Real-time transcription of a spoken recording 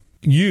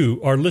You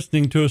are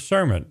listening to a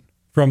sermon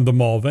from the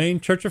Mulvane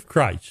Church of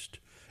Christ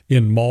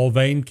in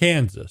Mulvane,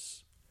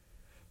 Kansas.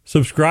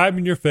 Subscribe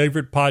in your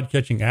favorite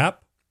podcatching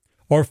app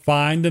or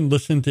find and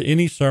listen to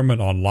any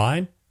sermon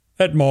online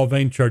at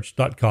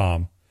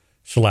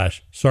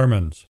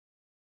mulvanechurch.com/sermons.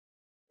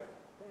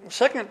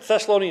 2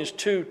 Thessalonians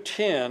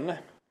 2:10,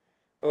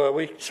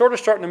 we sort of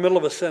start in the middle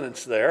of a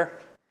sentence there,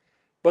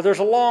 but there's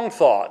a long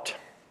thought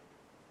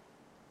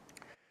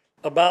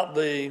about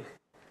the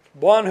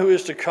one who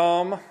is to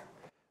come,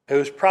 who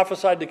is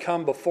prophesied to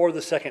come before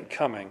the second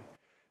coming.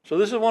 So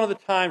this is one of the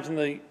times in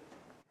the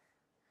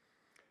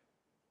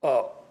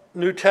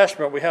New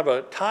Testament we have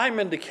a time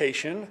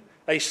indication,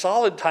 a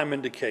solid time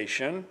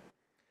indication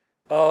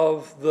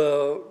of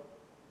the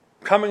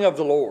coming of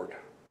the Lord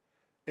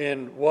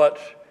in what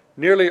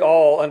nearly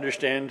all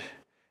understand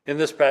in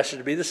this passage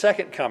to be the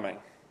second coming.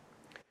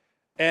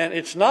 And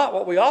it's not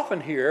what we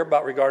often hear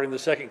about regarding the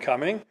second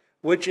coming,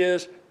 which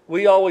is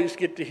we always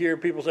get to hear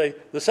people say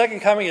the second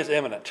coming is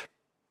imminent.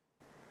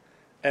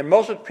 And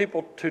most of the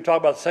people who talk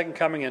about the second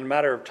coming in a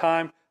matter of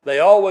time, they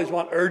always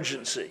want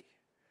urgency,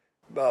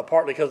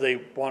 partly because they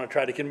want to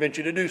try to convince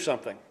you to do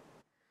something.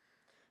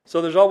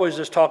 So there's always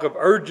this talk of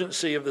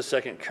urgency of the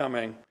second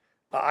coming.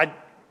 I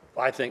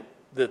think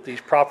that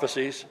these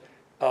prophecies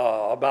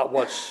about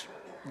what's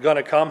going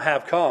to come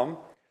have come.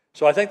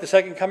 So I think the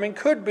second coming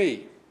could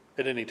be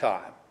at any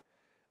time.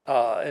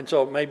 And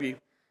so maybe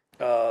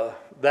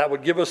that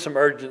would give us some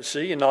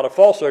urgency, and not a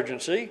false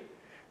urgency,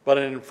 but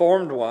an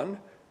informed one,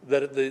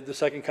 that the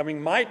second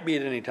coming might be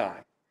at any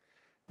time.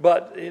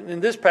 But in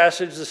this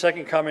passage, the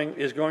second coming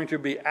is going to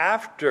be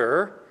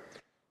after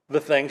the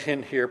things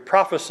in here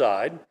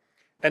prophesied.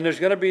 And there's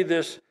going to be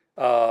this,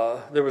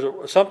 there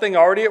was something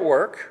already at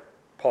work,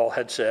 Paul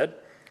had said,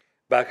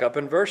 back up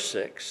in verse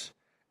 6.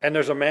 And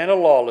there's a man of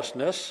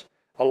lawlessness,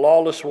 a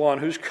lawless one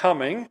who's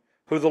coming,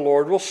 who the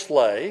Lord will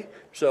slay.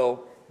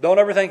 So don't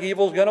ever think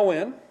evil's going to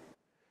win.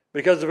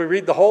 Because if we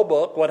read the whole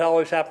book, what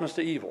always happens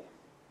to evil?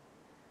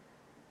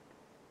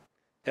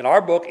 In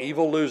our book,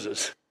 evil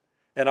loses.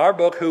 In our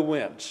book, who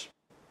wins?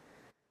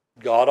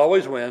 God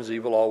always wins,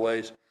 evil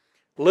always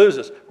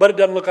loses. But it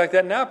doesn't look like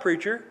that now,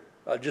 preacher.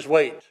 Just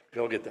wait,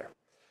 you'll get there.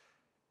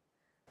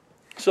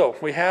 So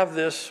we have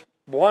this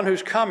one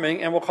who's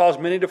coming and will cause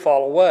many to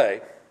fall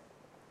away.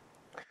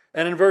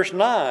 And in verse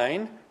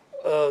 9,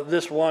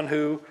 this one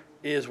who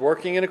is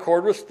working in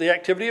accord with the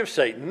activity of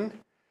Satan,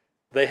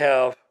 they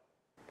have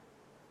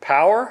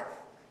power,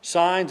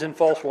 signs, and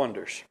false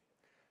wonders.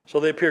 So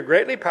they appear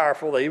greatly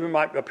powerful. They even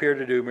might appear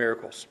to do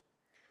miracles.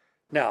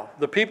 Now,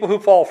 the people who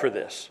fall for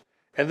this,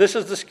 and this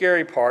is the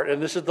scary part,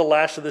 and this is the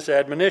last of this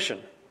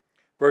admonition,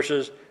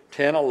 verses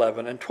 10,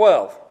 11, and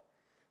 12.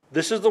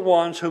 This is the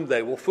ones whom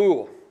they will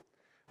fool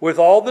with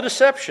all the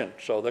deception.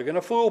 So they're going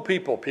to fool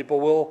people. People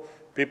will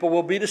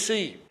be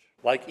deceived,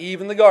 like Eve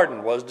in the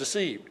garden was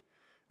deceived.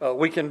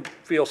 We can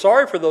feel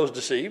sorry for those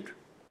deceived.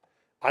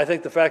 I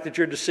think the fact that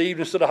you're deceived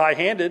instead of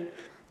high-handed,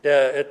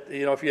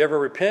 if you ever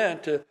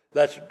repent,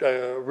 that's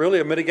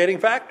really a mitigating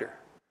factor.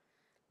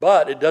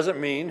 But it doesn't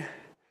mean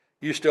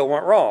you still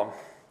weren't wrong.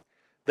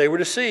 They were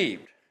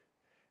deceived.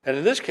 And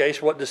in this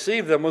case, what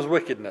deceived them was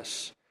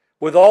wickedness.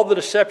 With all the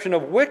deception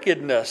of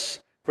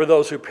wickedness for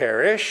those who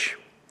perish,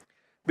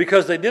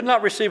 because they did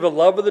not receive a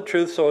love of the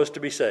truth so as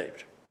to be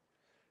saved.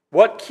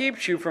 What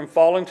keeps you from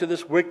falling to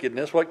this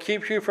wickedness? What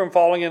keeps you from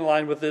falling in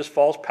line with this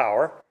false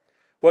power?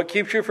 What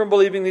keeps you from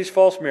believing these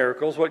false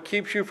miracles? What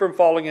keeps you from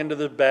falling into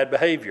this bad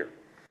behavior?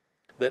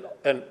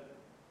 And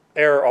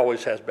error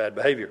always has bad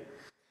behavior.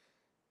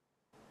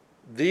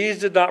 These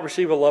did not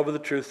receive a love of the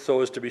truth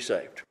so as to be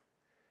saved.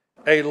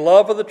 A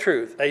love of the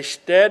truth, a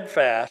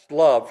steadfast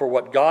love for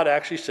what God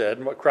actually said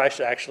and what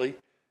Christ actually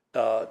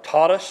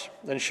taught us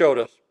and showed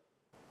us,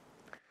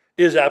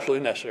 is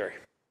absolutely necessary.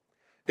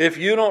 If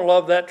you don't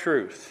love that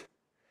truth,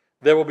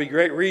 there will be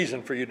great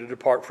reason for you to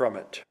depart from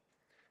it.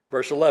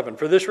 Verse 11,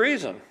 for this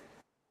reason,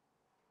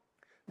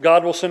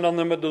 God will send on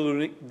them a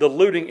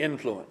deluding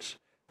influence.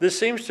 This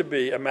seems to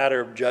be a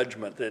matter of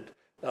judgment that,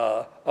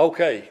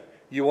 okay,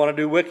 you want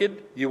to do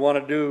wicked, you want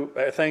to do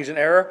things in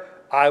error,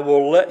 I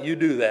will let you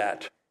do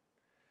that.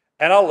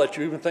 And I'll let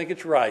you even think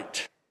it's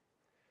right.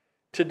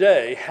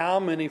 Today, how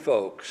many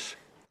folks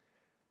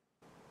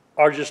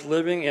are just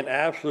living in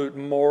absolute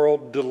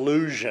moral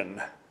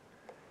delusion?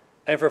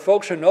 And for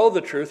folks who know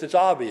the truth, it's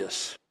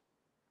obvious.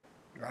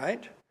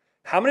 Right?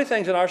 How many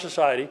things in our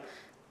society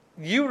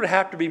you would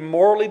have to be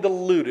morally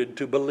deluded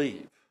to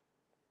believe?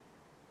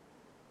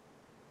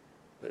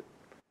 That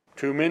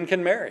two men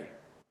can marry.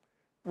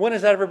 When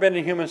has that ever been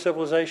in human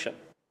civilization?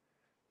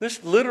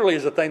 This literally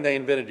is a thing they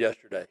invented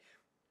yesterday.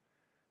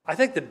 I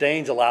think the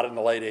Danes allowed it in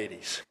the late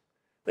 80s.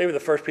 They were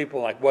the first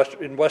people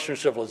in Western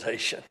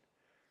civilization.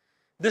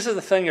 This is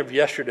the thing of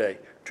yesterday.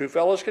 Two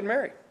fellows can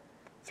marry.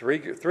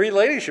 Three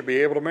ladies should be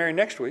able to marry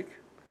next week.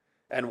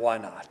 And why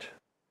not?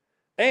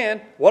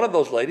 And one of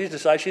those ladies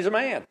decides she's a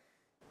man.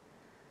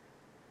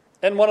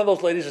 And one of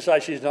those ladies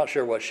decides she's not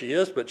sure what she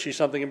is, but she's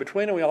something in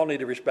between, and we all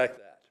need to respect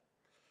that.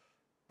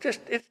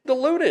 It's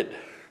deluded.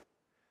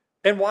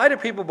 And why do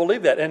people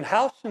believe that? And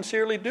how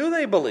sincerely do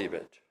they believe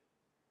it?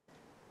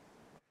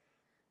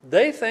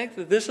 They think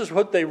that this is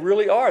what they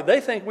really are.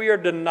 They think we are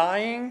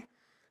denying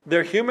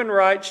their human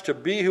rights to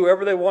be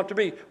whoever they want to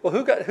be.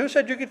 Well, who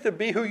said you get to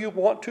be who you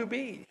want to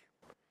be?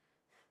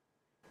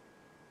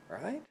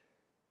 Right?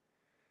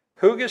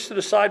 Who gets to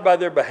decide by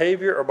their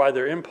behavior or by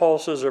their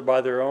impulses or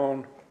by their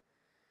own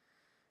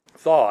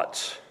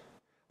thoughts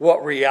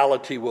what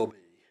reality will be?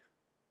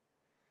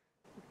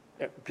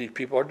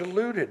 People are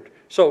deluded.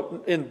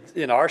 So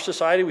in our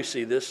society, we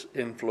see this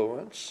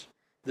influence,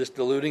 this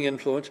deluding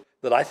influence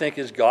that I think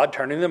is God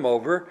turning them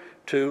over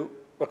to,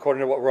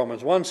 according to what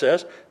Romans 1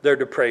 says, their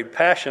depraved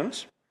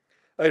passions.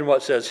 And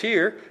what says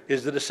here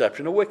is the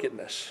deception of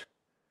wickedness.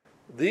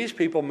 These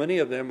people, many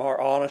of them, are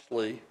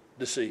honestly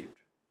deceived.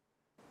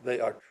 They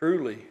are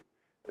truly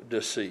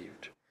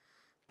deceived.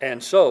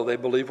 And so they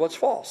believe what's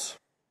false.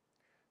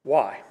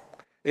 Why?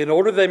 In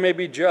order they may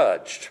be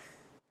judged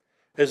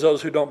as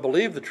those who don't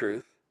believe the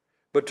truth,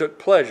 but took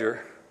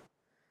pleasure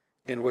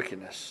in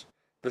wickedness,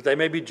 that they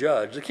may be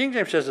judged. The King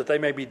James says that they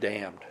may be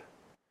damned.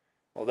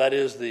 Well, that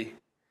is the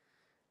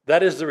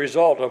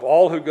result of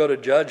all who go to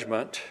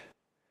judgment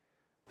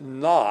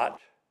not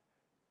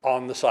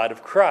on the side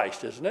of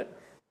Christ, isn't it?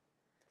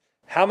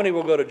 How many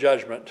will go to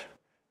judgment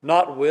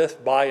not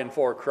with, by, and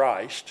for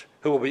Christ,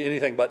 who will be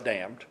anything but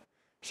damned?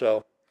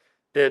 So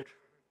it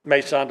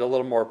may sound a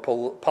little more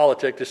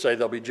politic to say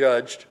they'll be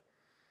judged,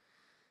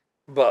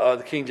 but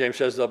the King James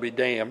says they'll be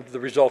damned. The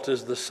result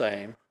is the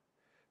same,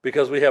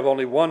 because we have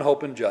only one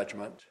hope in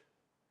judgment,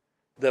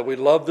 that we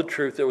love the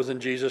truth that was in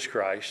Jesus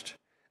Christ,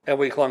 and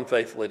we clung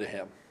faithfully to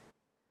him.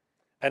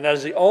 And that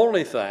is the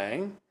only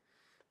thing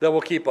that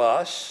will keep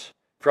us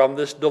from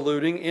this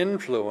deluding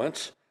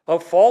influence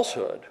of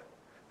falsehood.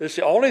 It's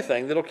the only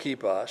thing that will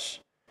keep us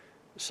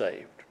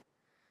saved.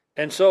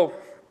 And so,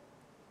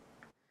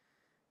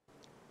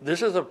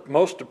 this is a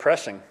most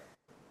depressing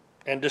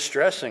and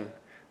distressing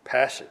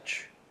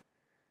passage.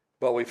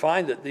 But we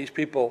find that these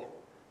people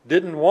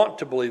didn't want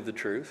to believe the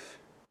truth.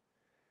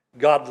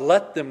 God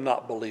let them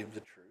not believe the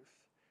truth.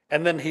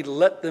 And then he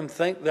let them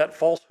think that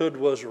falsehood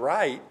was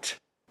right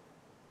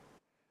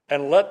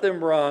and let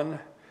them run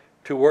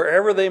to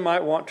wherever they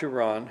might want to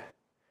run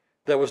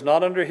that was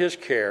not under his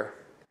care,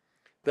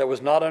 that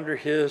was not under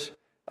his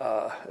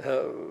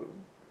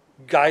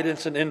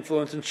guidance and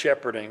influence and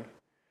shepherding.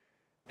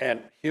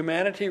 And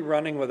humanity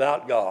running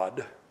without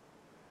God,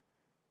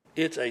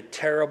 it's a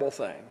terrible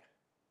thing.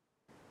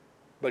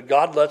 But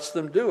God lets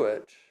them do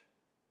it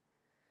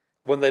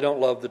when they don't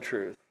love the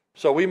truth.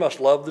 So we must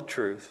love the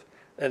truth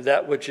and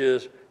that which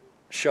is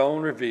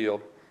shown,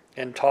 revealed,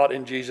 and taught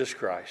in Jesus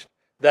Christ.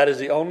 That is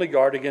the only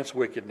guard against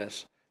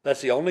wickedness.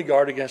 That's the only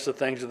guard against the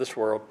things of this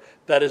world.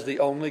 That is the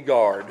only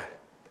guard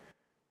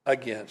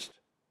against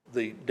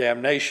the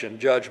damnation,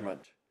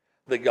 judgment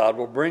that God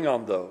will bring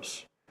on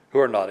those who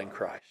are not in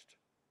Christ.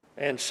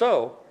 And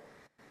so,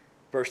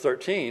 verse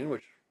 13,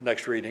 which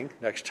next reading,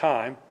 next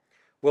time,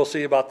 we'll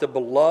see about the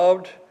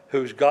beloved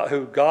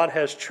who God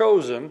has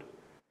chosen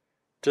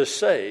to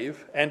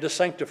save and to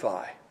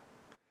sanctify.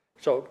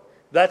 So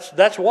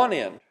that's one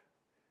end.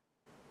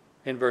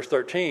 In verse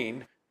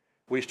 13,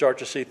 we start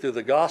to see through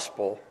the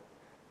gospel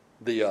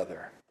the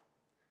other.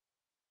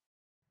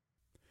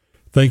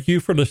 Thank you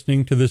for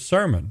listening to this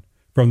sermon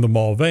from the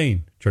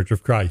Mulvane Church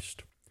of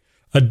Christ.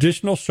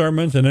 Additional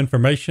sermons and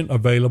information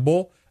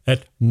available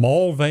at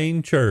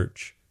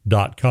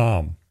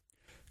mulvanechurch.com.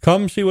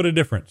 Come see what a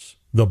difference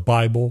the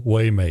Bible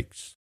way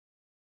makes.